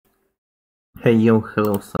Hey yo,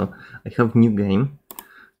 hello. So I have new game.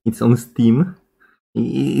 It's on Steam.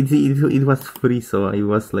 It was free, so I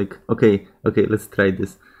was like, okay, let's try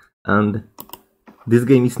this. And this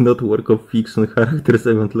game is not work of fiction. Characters,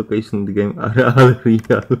 event, location in the game are all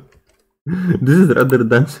real. This is rather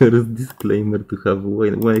dangerous disclaimer to have.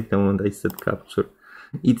 Wait a moment, I said capture.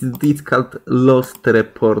 It's called Lost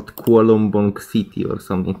Report Kewloon City or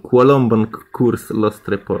something. Kewloon Course Lost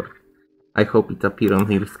Report. I hope it appears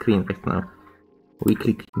on your screen right now. We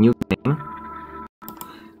click new game.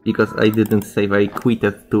 Because I didn't save, I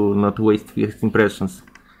quitted to not waste first impressions.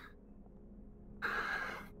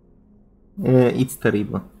 It's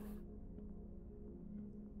terrible.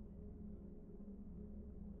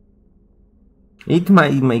 It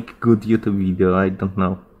might make good YouTube video, I don't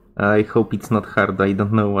know. I hope it's not hard, I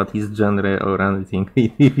don't know what is genre or anything.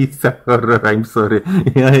 If it's a horror, I'm sorry.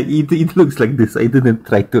 It looks like this, I didn't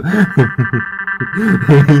try to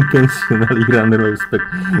intentionally run a spec.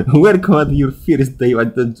 Welcome at your first day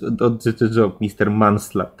at the job, Mr.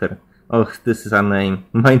 Manslaughter. Oh, this is a name.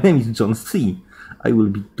 My name is John C. I will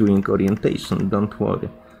be doing orientation, don't worry.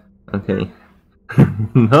 Okay.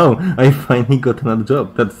 No, I finally got another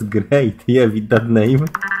job. That's great. Yeah, with that name.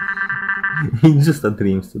 It's just a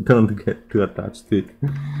dream, so don't get too attached to it.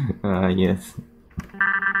 Yes.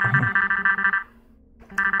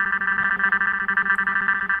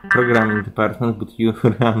 Programming department, but you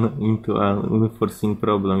run into an unforeseen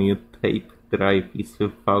problem. Your tape drive is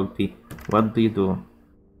faulty. What do you do?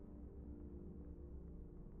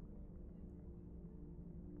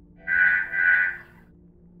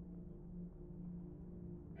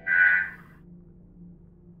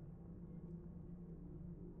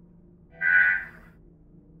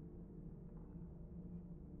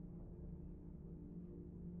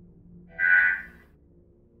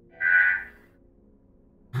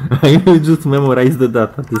 I will just memorize the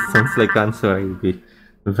data. This sounds like answer I will be.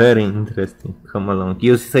 Very interesting. Come along.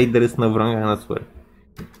 You say there is no wrong answer.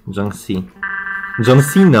 John C. John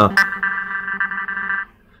Cena!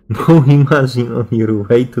 Now imagine on your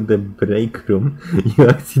way to the break room, you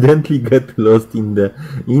accidentally get lost in the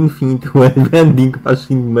infinite vending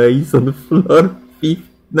machine maze on floor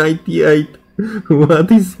 98.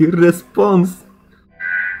 What is your response?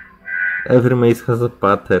 Every maze has a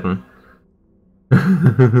pattern.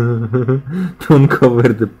 To uncover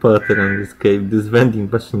the pattern and escape, these vending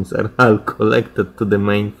machines are all collected to the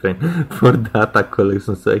mainframe for data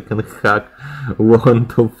collection, so I can hack one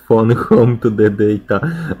top phone home to the data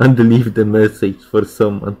and leave the message for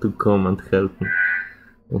someone to come and help me.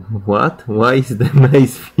 What? Why is the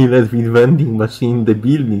maze filled with vending machine in the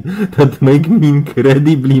building? That makes me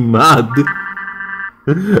incredibly mad.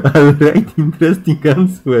 Alright, interesting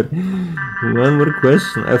answer. One more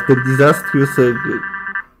question. After disastrous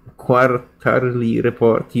quarterly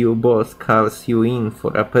report, your boss calls you in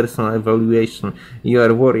for a personal evaluation. You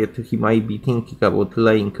are worried he might be thinking about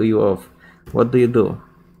laying you off. What do you do?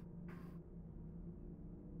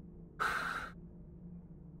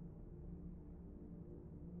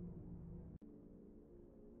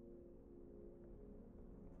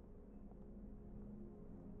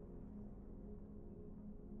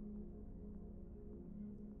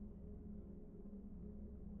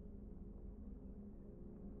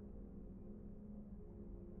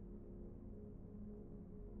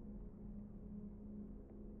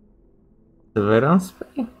 Severance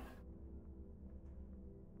pay?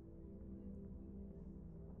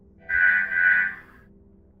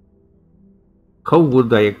 How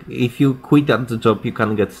would I... If you quit at the job, you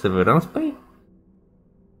can get severance pay?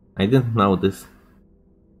 I didn't know this.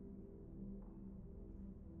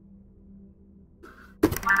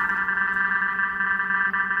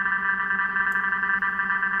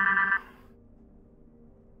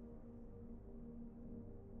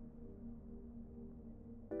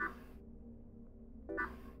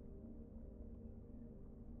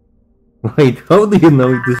 Wait, how do you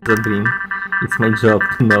know it is a dream? It's my job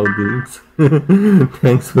to know dreams.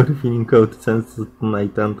 Thanks for filling out senses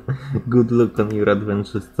tonight and good luck on your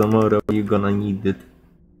adventures. Tomorrow you're gonna need it.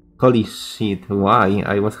 Holy shit, why?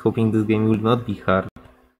 I was hoping this game would not be hard.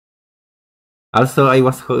 Also, I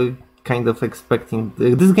was kind of expecting...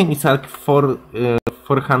 This game is like 400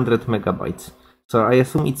 megabytes, so I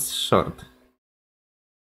assume it's short.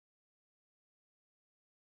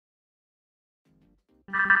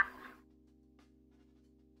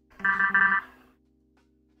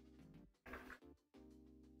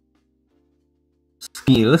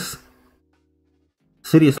 Skills.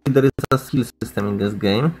 Seriously, there is a skill system in this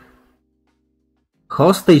game.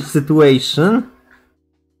 Hostage situation.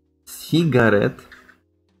 Cigarette.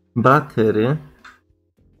 Battery.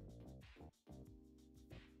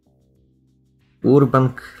 Urban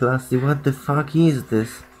classy, what the fuck is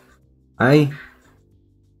this?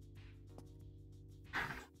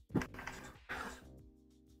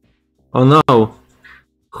 Oh no!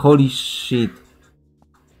 Holy shit!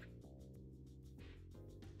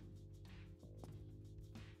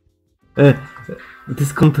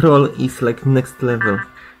 This control is like next level.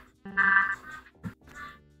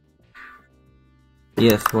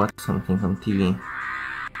 Yes, watch something on TV.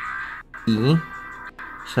 E.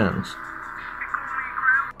 Change.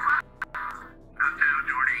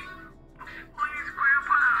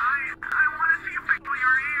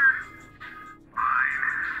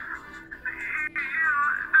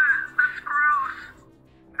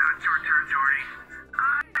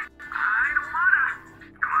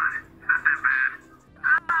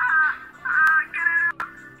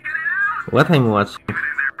 What I'm watching?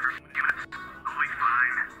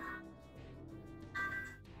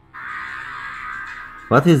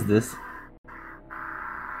 What is this?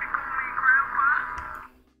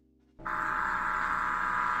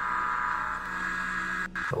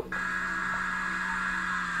 Oh.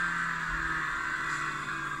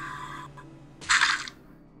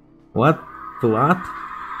 What? What?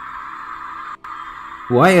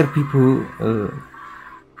 Why are people...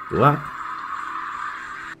 what?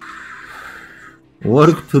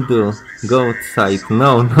 Work to do. Go outside.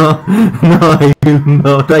 No, no, no, I will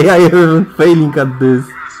not. I am failing at this.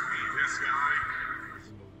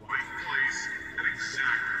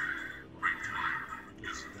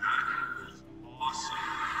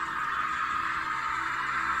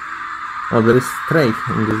 Oh, there is straight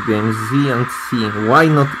in this game. Z and C. Why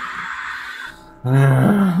not?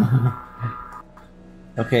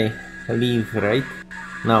 Okay, leave, right?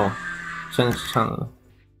 No. Change channel.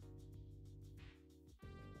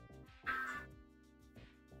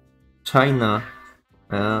 China.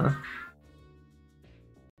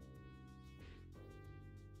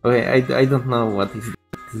 Okay, I don't know what is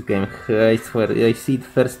this game. I swear, I see it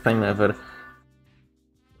first time ever.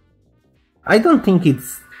 I don't think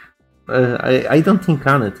it's... I don't think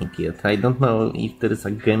anything yet. I don't know if there is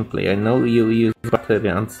a gameplay. I know you use battery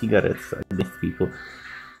and cigarettes against people.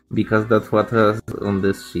 Because that's what was on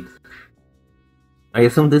this sheet. I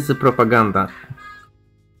assume this is propaganda.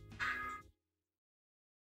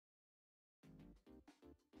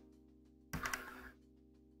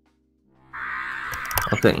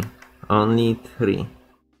 Okay, only 3.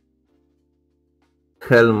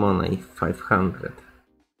 Hell money, 500.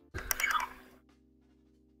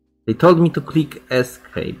 They told me to click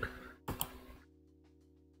escape.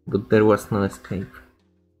 But there was no escape.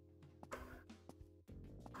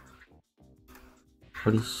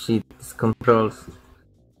 Holy shit, this controls.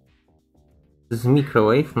 This is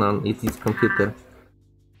microwave? No, it is computer.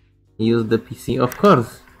 Use the PC, of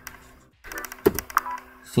course.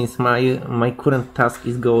 Since my current task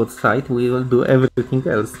is go outside, we will do everything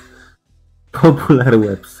else. Popular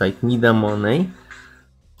website, need a money.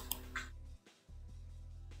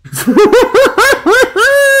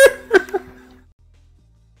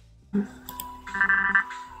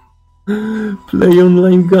 Play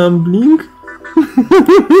online gambling.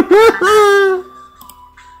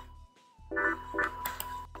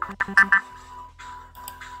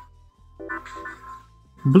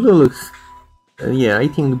 Blue looks... yeah, I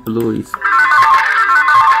think blue is...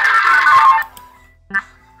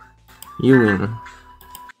 you win.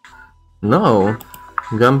 No!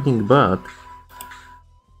 Gambling bad.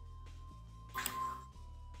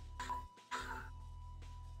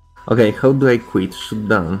 Okay, how do I quit? Shoot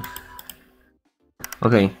down.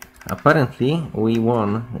 Okay, apparently we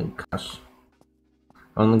won cash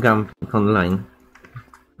on gambling online.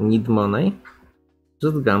 Need money?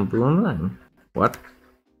 Just gamble online. What?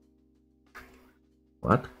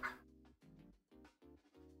 What?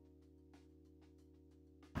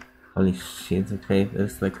 Holy shit, okay,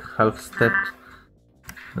 there's like half step.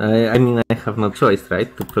 I mean, I have no choice, right,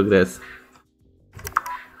 to progress.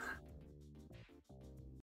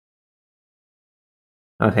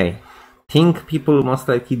 Okay, think people most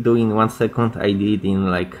likely do in 1 second, I did in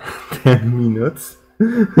like 10 minutes.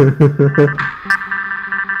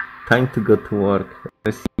 Time to go to work.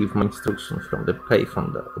 Receive my instructions from the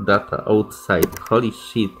payphone data outside. Holy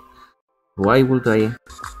shit. Why would I...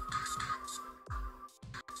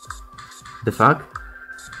 the fuck?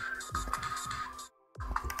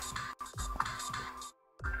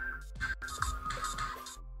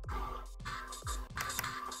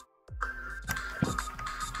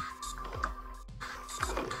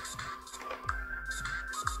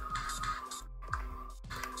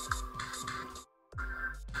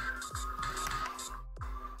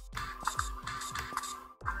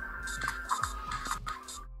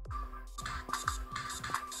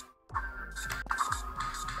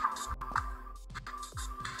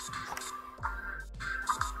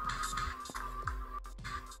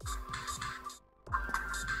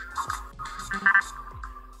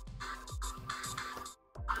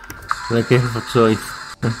 Like I have a choice.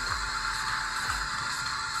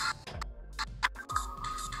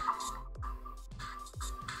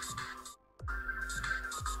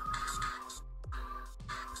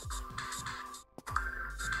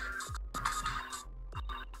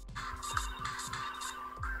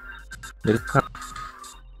 There's cut.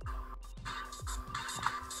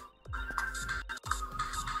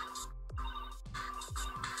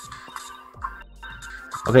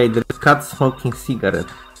 Okay, there's cat smoking cigarette.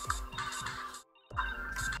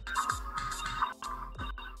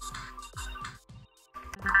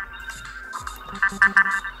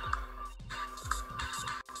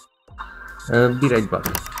 Be right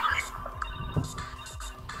back.